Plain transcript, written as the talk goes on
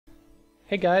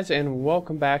Hey guys, and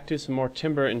welcome back to some more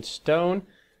timber and stone.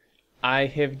 I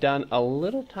have done a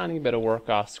little tiny bit of work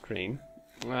off screen,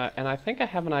 and I think I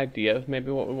have an idea of maybe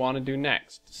what we want to do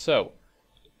next. So,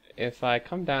 if I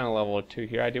come down a level or two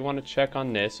here, I do want to check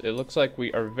on this. It looks like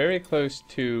we are very close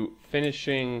to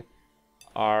finishing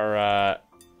our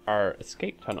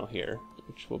escape tunnel here,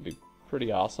 which will be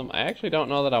pretty awesome. I actually don't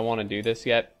know that I want to do this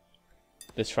yet,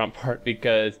 this front part,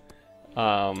 because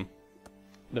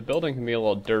the building can be a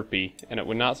little derpy, and it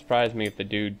would not surprise me if the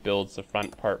dude builds the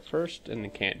front part first and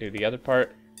then can't do the other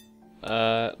part.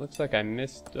 Looks like I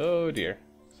missed, oh dear.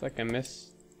 Looks like I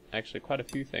missed actually quite a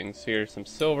few things here. Some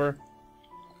silver.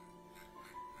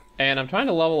 And I'm trying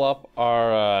to level up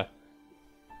our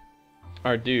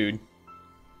dude,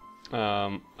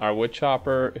 our wood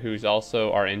chopper, who's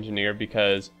also our engineer,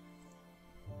 because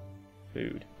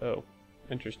food. Oh,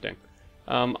 interesting.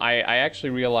 I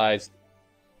actually realized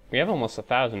we have almost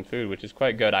 1,000 food, which is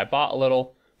quite good. I bought a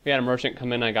little. We had a merchant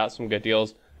come in. I got some good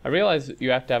deals. I realized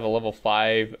you have to have a level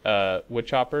 5 wood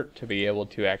chopper to be able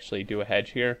to actually do a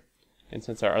hedge here. And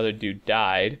since our other dude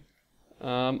died,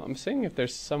 I'm seeing if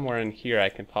there's somewhere in here I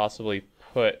can possibly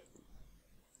put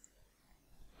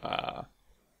a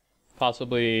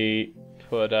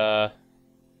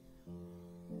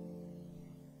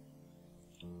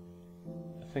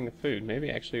thing of food. Maybe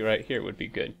actually right here would be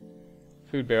good.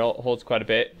 Food barrel holds quite a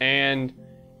bit, and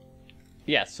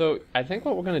yeah, so I think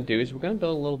what we're going to do is we're going to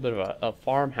build a little bit of a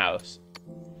farmhouse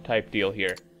type deal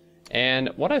here. And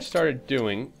what I started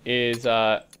doing is,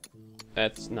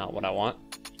 that's not what I want,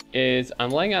 is I'm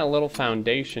laying out a little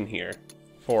foundation here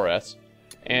for us.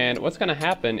 And what's going to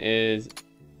happen is,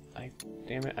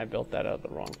 damn it, I built that out of the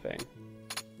wrong thing.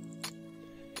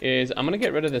 Is I'm going to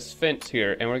get rid of this fence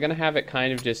here, and we're going to have it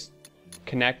kind of just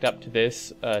connect up to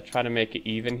this, try to make it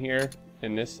even here.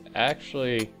 And this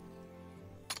actually,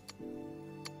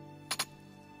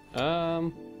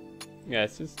 yeah,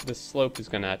 this slope is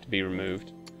gonna have to be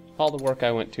removed. All the work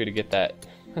I went to get that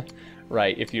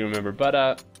right, if you remember.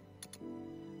 But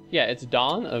yeah, it's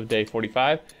dawn of day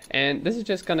 45, and this is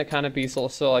just gonna kind of be so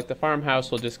like the farmhouse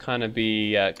will just kind of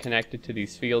be connected to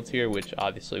these fields here, which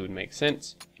obviously would make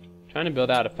sense. Trying to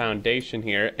build out a foundation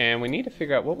here, and we need to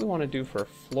figure out what we want to do for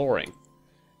flooring.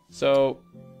 So,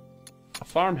 a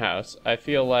farmhouse, I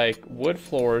feel like wood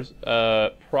floors,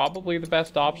 probably the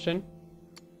best option.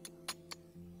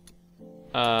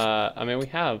 I mean, we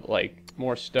have like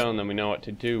more stone than we know what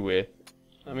to do with.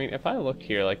 I mean, if I look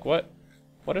here, like what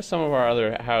are some of our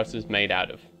other houses made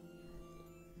out of?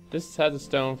 This has a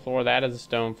stone floor, that has a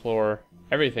stone floor,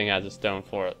 everything has a stone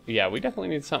floor. Yeah, we definitely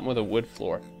need something with a wood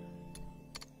floor.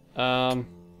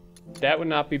 That would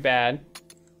not be bad.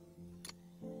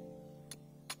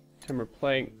 Timber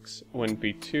planks wouldn't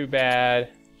be too bad.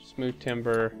 Smooth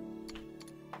timber.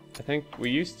 I think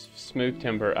we used smooth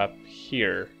timber up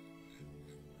here,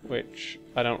 which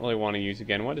I don't really want to use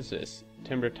again. What is this?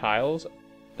 Timber tiles?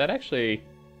 That actually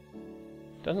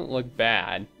doesn't look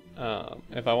bad.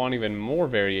 If I want even more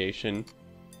variation.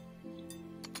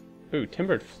 Ooh,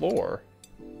 timbered floor.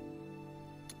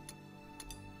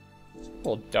 It's a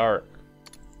little dark.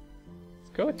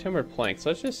 Go with timber planks.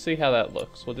 Let's just see how that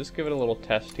looks. We'll just give it a little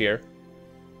test here.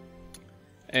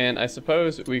 And I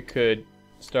suppose we could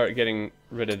start getting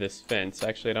rid of this fence.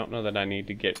 Actually, I don't know that I need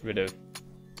to get rid of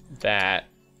that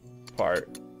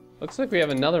part. Looks like we have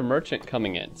another merchant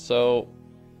coming in. So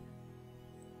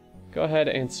go ahead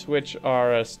and switch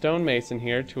our stonemason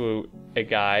here to a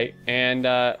guy. And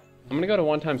I'm going to go to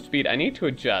 1x speed. I need to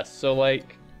adjust. So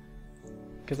like,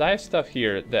 because I have stuff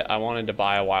here that I wanted to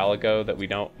buy a while ago that we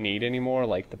don't need anymore,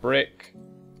 like the brick,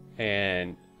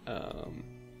 and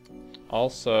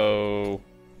also,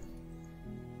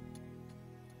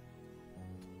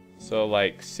 so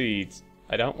like seeds.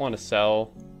 I don't want to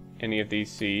sell any of these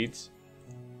seeds.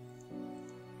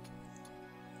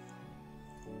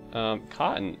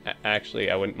 Cotton, actually,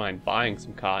 I wouldn't mind buying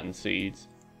some cotton seeds.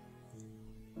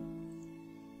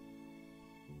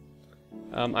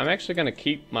 I'm actually going to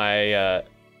keep my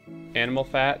animal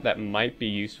fat. That might be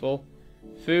useful.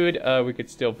 Food, we could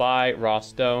still buy. Raw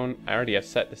stone, I already have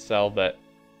set to sell, but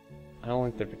I don't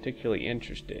think they're particularly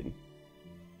interested.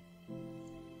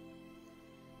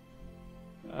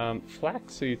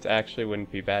 Flax seeds actually wouldn't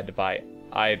be bad to buy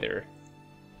either.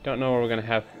 Don't know where we're going to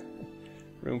have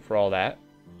room for all that,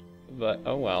 but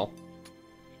oh well.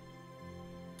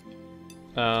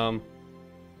 So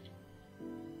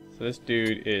this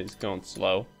dude is going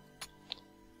slow.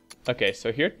 Okay,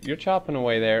 so here you're chopping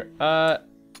away there. That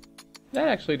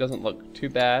actually doesn't look too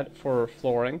bad for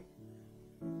flooring.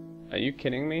 Are you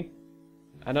kidding me?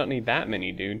 I don't need that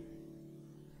many, dude.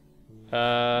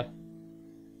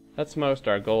 That's most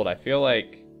our gold. I feel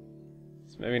like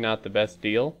it's maybe not the best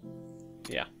deal.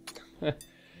 Yeah.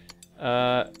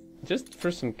 Just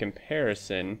for some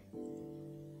comparison,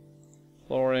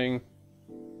 flooring.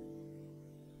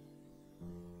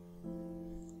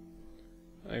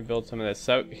 Let me build some of this.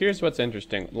 So here's what's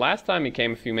interesting. Last time he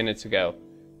came a few minutes ago.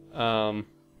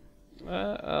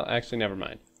 Actually, never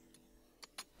mind.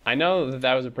 I know that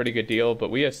that was a pretty good deal, but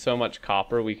we have so much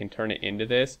copper we can turn it into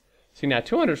this. See, now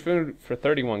 200 food for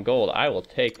 31 gold. I will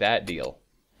take that deal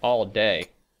all day.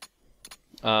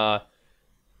 Now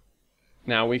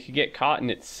we could get cotton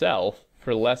itself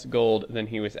for less gold than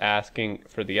he was asking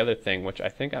for the other thing, which I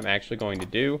think I'm actually going to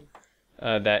do.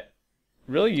 That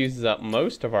really uses up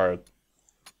most of our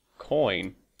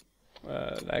coin.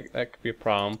 That could be a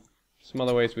problem. Some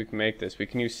other ways we can make this. We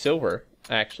can use silver,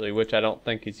 actually, which I don't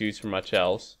think is used for much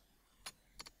else.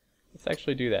 Let's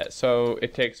actually do that. So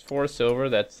it takes 4 silver.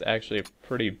 That's actually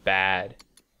pretty bad.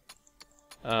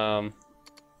 Or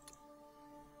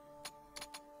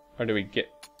do we get...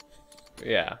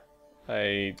 Yeah.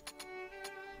 I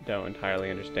don't entirely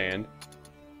understand.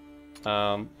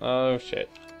 Oh shit.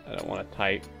 I don't want to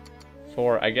type.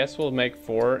 4. I guess we'll make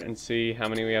 4 and see how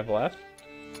many we have left.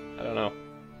 I don't know.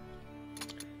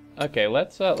 Okay,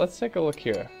 let's take a look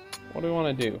here. What do we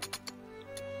want to do?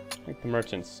 I think the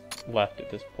merchant's left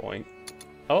at this point.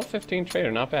 Oh, 15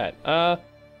 trader, not bad. I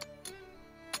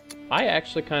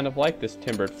actually kind of like this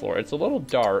timbered floor. It's a little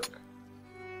dark.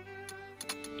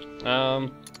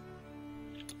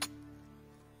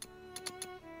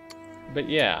 But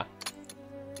yeah.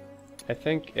 I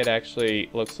think it actually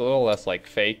looks a little less like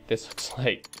fake. This looks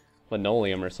like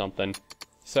linoleum or something.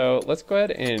 So let's go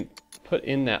ahead and put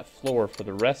in that floor for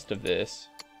the rest of this.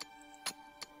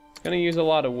 It's gonna use a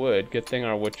lot of wood. Good thing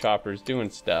our wood chopper is doing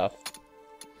stuff.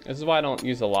 This is why I don't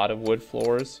use a lot of wood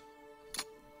floors.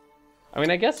 I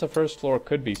mean, I guess the first floor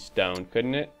could be stone,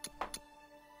 couldn't it?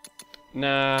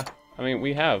 Nah, I mean,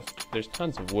 there's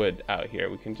tons of wood out here.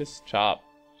 We can just chop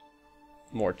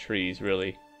more trees,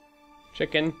 really.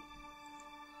 Chicken.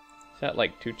 Is that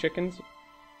like 2 chickens?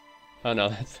 Oh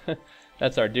no,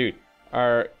 that's our dude.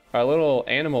 Our little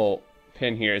animal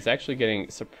pin here is actually getting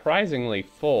surprisingly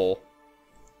full.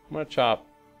 I'm gonna chop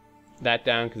that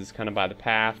down because it's kind of by the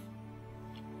path.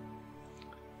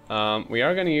 We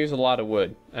are going to use a lot of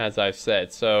wood, as I've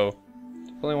said, so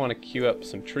definitely want to queue up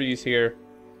some trees here,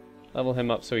 level him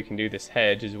up so we can do this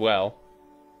hedge as well.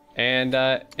 And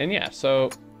yeah, so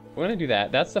we're going to do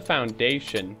that. That's the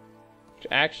foundation, which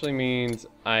actually means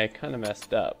I kind of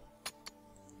messed up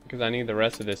because I need the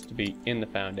rest of this to be in the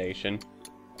foundation.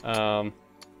 So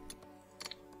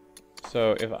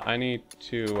if I need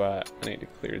to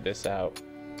clear this out.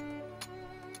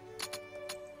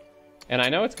 And I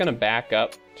know it's going to back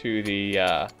up to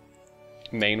the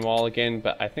main wall again,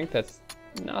 but I think that's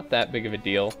not that big of a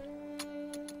deal.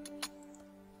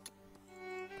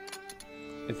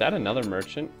 Is that another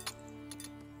merchant?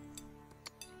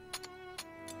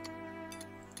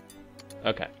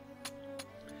 Okay.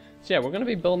 So yeah, we're going to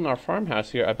be building our farmhouse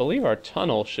here. I believe our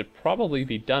tunnel should probably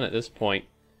be done at this point.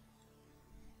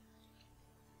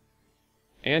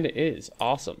 And it is.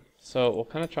 Awesome. So we'll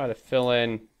kind of try to fill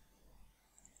in.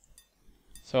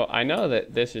 So I know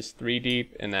that this is 3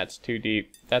 deep and that's 2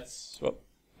 deep. That's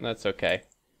okay.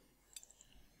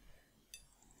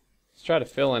 Let's try to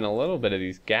fill in a little bit of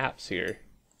these gaps here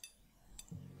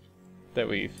that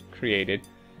we've created.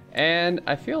 And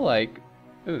I feel like,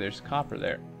 ooh, there's copper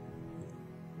there.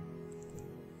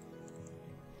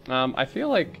 I feel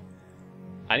like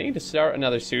I need to start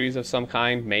another series of some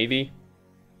kind, maybe.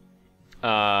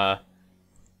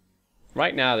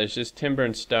 Right now, there's just timber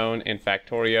and stone and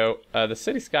Factorio. The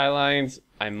city skylines,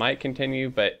 I might continue,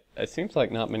 but it seems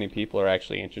like not many people are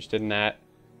actually interested in that.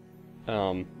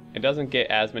 It doesn't get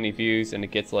as many views, and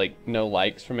it gets like no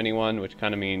likes from anyone, which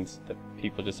kind of means that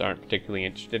people just aren't particularly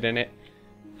interested in it.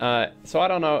 So I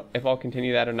don't know if I'll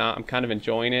continue that or not. I'm kind of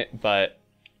enjoying it, but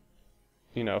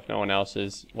you know, if no one else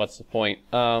is, what's the point?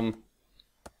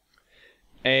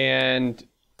 And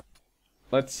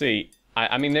let's see.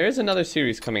 I mean, there is another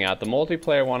series coming out, the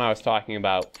multiplayer one I was talking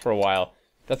about for a while.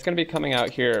 That's going to be coming out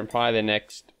here in probably the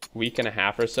next week and a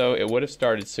half or so. It would have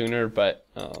started sooner, but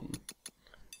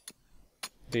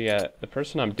the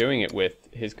person I'm doing it with,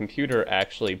 his computer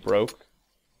actually broke,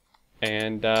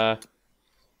 and yeah,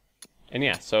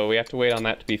 so we have to wait on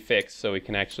that to be fixed so we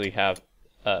can actually have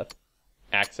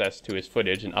access to his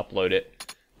footage and upload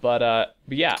it. But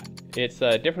yeah, it's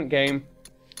a different game.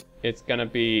 It's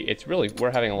really,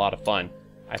 we're having a lot of fun.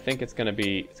 I think it's gonna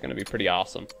be pretty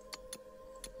awesome.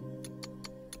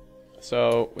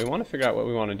 So we want to figure out what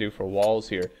we want to do for walls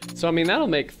here. So I mean, that'll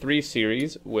make 3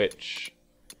 series, which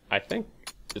I think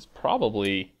is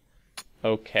probably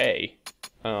okay.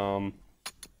 I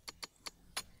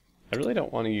really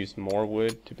don't want to use more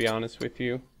wood, to be honest with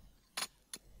you.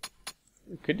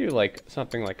 We could do like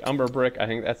something like umber brick. I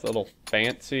think that's a little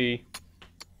fancy.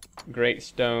 Great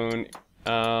stone.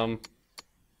 I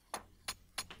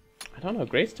don't know.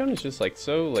 Great stone is just like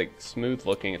so like smooth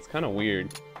looking. It's kind of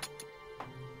weird.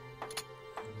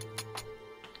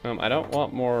 I don't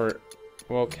want more.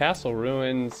 Well, castle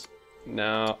ruins.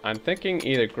 No, I'm thinking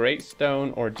either great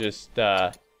stone or just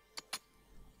could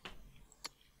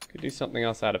do something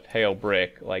else out of pale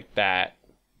brick like that.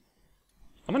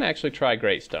 I'm gonna actually try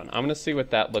great stone. I'm gonna see what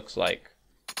that looks like.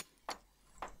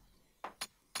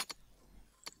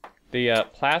 The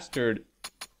plastered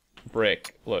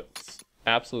brick looks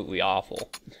absolutely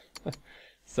awful.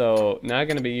 So not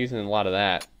gonna be using a lot of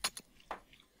that.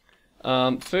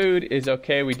 Food is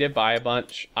okay. We did buy a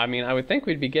bunch. I mean, I would think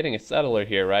we'd be getting a settler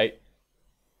here, right?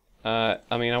 I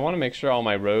mean, I want to make sure all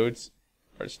my roads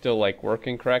are still like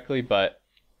working correctly, but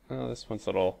oh, this one's a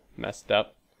little messed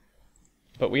up.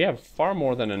 But we have far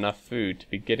more than enough food to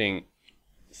be getting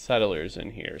settlers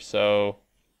in here. So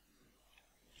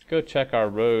let's go check our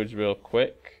roads real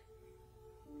quick.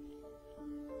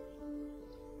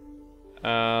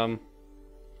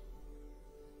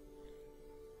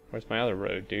 Where's my other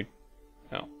road, dude?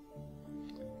 Oh.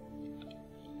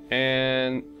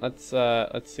 And let's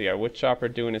see, our wood chopper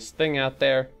doing his thing out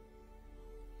there.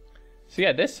 So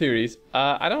yeah, this series,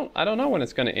 I don't know when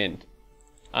it's gonna end.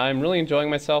 I'm really enjoying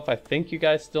myself. I think you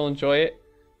guys still enjoy it.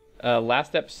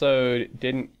 Last episode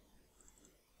didn't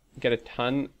get a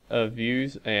ton of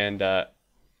views, and I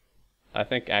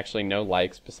think actually no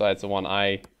likes besides the one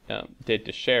I did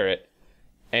to share it.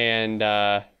 And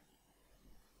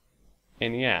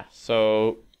yeah,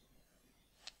 so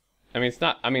I mean, it's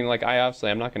not. I mean, like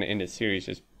I'm not going to end a series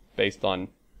just based on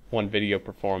one video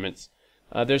performance.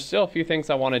 There's still a few things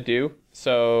I want to do,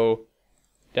 so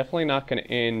definitely not going to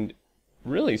end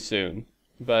really soon,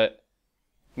 but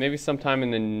maybe sometime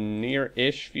in the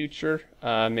near-ish future,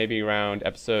 maybe around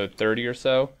episode 30 or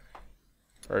so,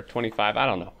 or 25. I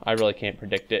don't know. I really can't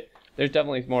predict it. There's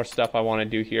definitely more stuff I want to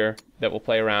do here that we'll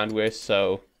play around with,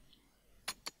 so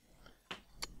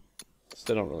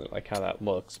still don't really like how that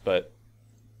looks, but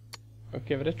I'll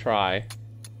give it a try.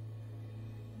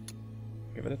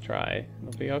 Give it a try.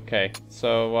 It'll be okay.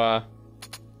 So,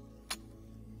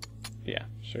 yeah,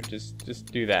 sure,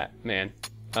 just do that, man.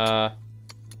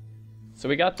 So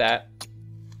we got that.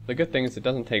 The good thing is it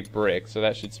doesn't take brick, so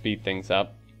that should speed things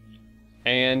up.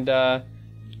 And yeah,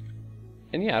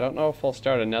 I don't know if I'll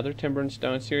start another Timber and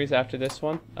Stone series after this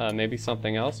one. Maybe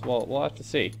something else. Well, we'll have to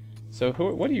see. So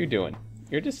what are you doing?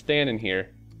 You're just standing here.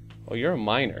 Oh, you're a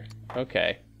miner.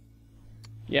 Okay.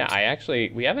 Yeah,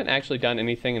 we haven't actually done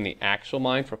anything in the actual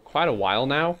mine for quite a while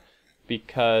now,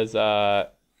 because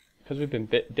we've been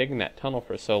digging that tunnel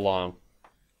for so long.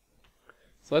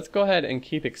 So let's go ahead and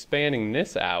keep expanding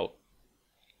this out.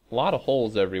 A lot of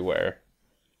holes everywhere.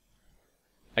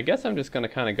 I guess I'm just going to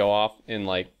kind of go off in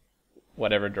like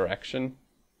whatever direction.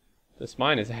 This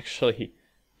mine is actually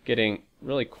getting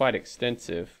really quite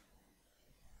extensive.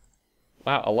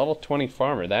 Wow, a level 20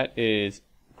 farmer. That is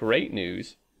great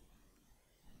news.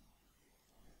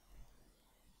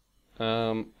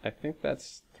 I think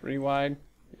that's 3 wide.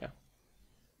 Yeah.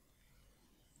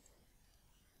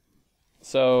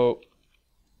 So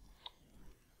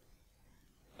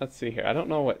let's see here. I don't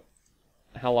know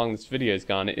how long this video has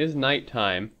gone. It is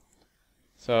nighttime,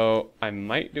 so I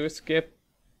might do a skip,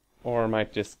 or I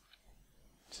might just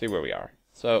see where we are.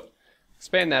 So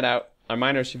expand that out. Our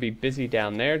miners should be busy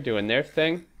down there doing their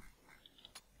thing.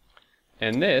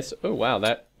 And this, oh wow,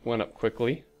 that went up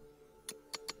quickly.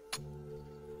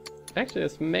 Actually,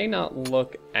 this may not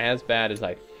look as bad as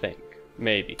I think.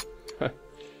 Maybe.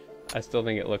 I still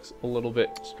think it looks a little bit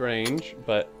strange,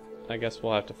 but I guess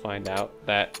we'll have to find out.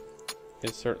 That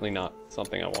is certainly not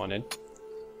something I wanted.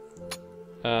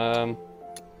 Could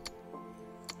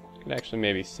actually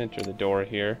maybe center the door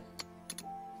here.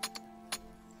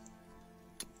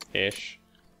 Ish.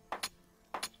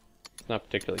 It's not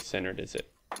particularly centered, is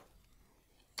it?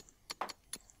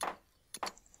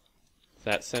 Is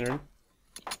that centered?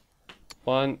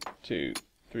 1, 2,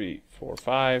 3, 4,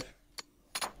 5.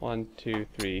 1, 2,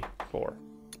 3, 4.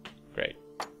 Great.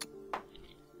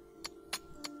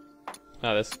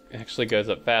 Now this actually goes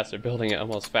up faster, building it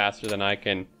almost faster than I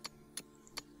can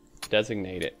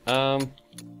designate it. I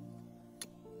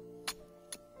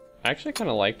actually kind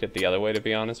of liked it the other way, to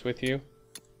be honest with you.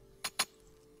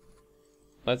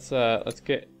 Let's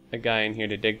get a guy in here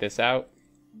to dig this out.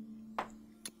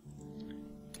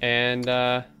 And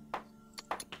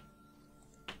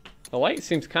The light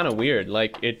seems kind of weird,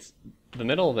 like it's the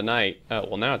middle of the night. Oh,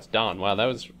 well now it's dawn. Wow, that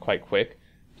was quite quick.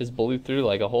 Just blew through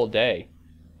like a whole day.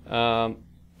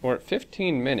 We're at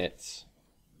 15 minutes.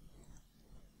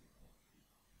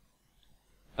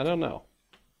 I don't know.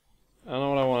 I don't know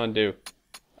what I want to do.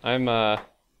 I'm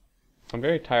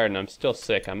very tired and I'm still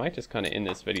sick. I might just kind of end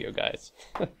this video, guys.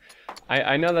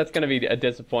 I know that's going to be a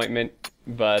disappointment,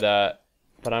 but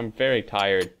I'm very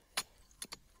tired.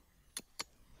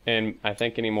 And I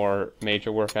think any more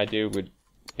major work I do would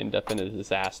end up in a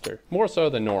disaster. More so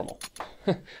than normal.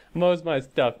 Most of my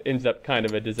stuff ends up kind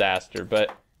of a disaster,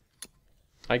 but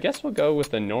I guess we'll go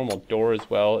with a normal door as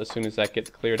well as soon as that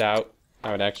gets cleared out.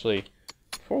 I would actually,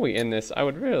 before we end this, I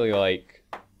would really like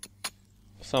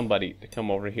somebody to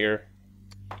come over here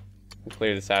and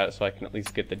clear this out so I can at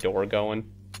least get the door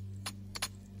going.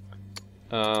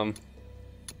 So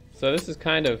this is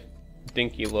kind of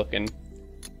dinky looking.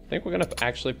 I think we're gonna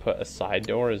actually put a side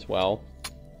door as well.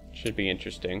 Should be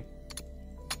interesting.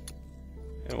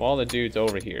 And while the dude's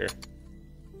over here,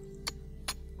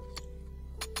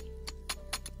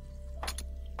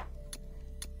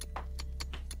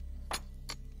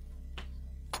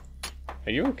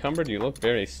 are you encumbered? You look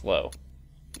very slow.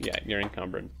 Yeah, you're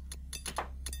encumbered.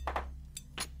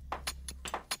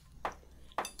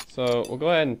 So we'll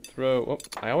go ahead and throw... Oh,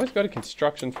 I always go to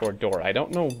construction for a door. I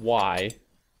don't know why.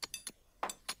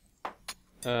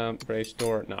 Brace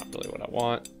door, not really what I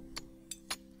want.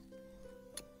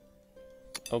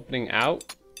 Opening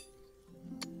out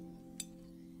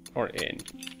or in?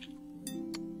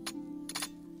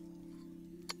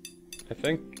 I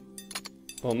think,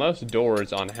 well, most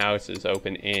doors on houses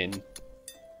open in.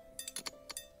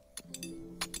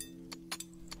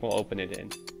 We'll open it in.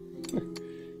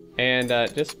 And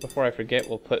just before I forget,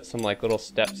 we'll put some like little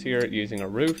steps here using a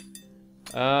roof.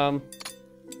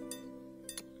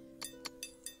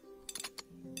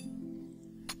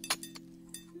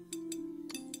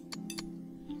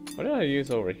 What did I use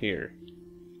over here?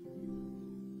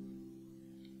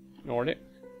 Nordic.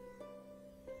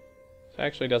 This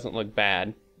actually doesn't look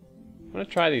bad. I'm gonna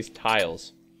try these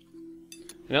tiles.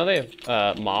 I know they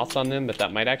have moss on them, but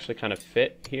that might actually kind of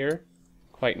fit here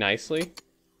quite nicely.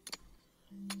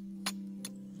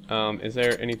 Is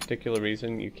there any particular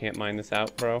reason you can't mine this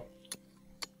out, bro?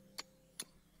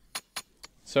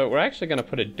 So we're actually gonna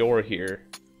put a door here.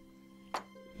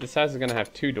 This house is gonna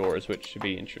have 2 doors, which should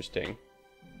be interesting.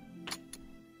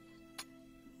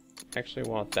 Actually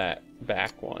want that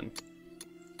back one.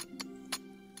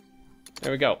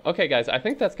 There we go. Okay guys, I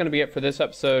think that's going to be it for this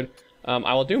episode.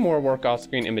 I will do more work off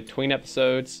screen in between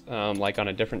episodes, like on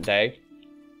a different day.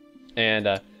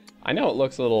 And I know it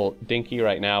looks a little dinky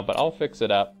right now, but I'll fix it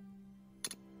up.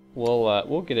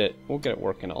 We'll get it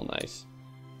working all nice.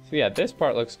 So yeah, this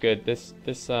part looks good. I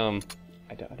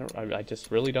just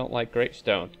really don't like great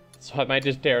stone. So I might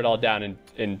just tear it all down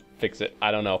and fix it.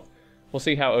 I don't know. We'll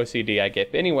see how OCD I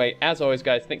get. But anyway, as always,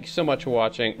 guys, thank you so much for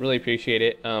watching. Really appreciate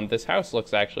it. This house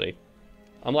looks actually...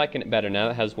 I'm liking it better now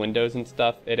that it has windows and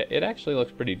stuff. It actually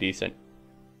looks pretty decent.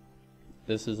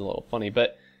 This is a little funny.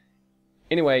 But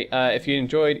anyway, if you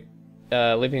enjoyed,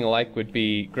 leaving a like would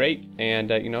be great. And,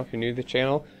 you know, if you're new to the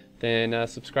channel, then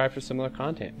subscribe for similar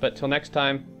content. But till next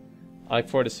time, I look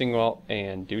forward to seeing you all,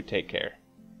 and do take care.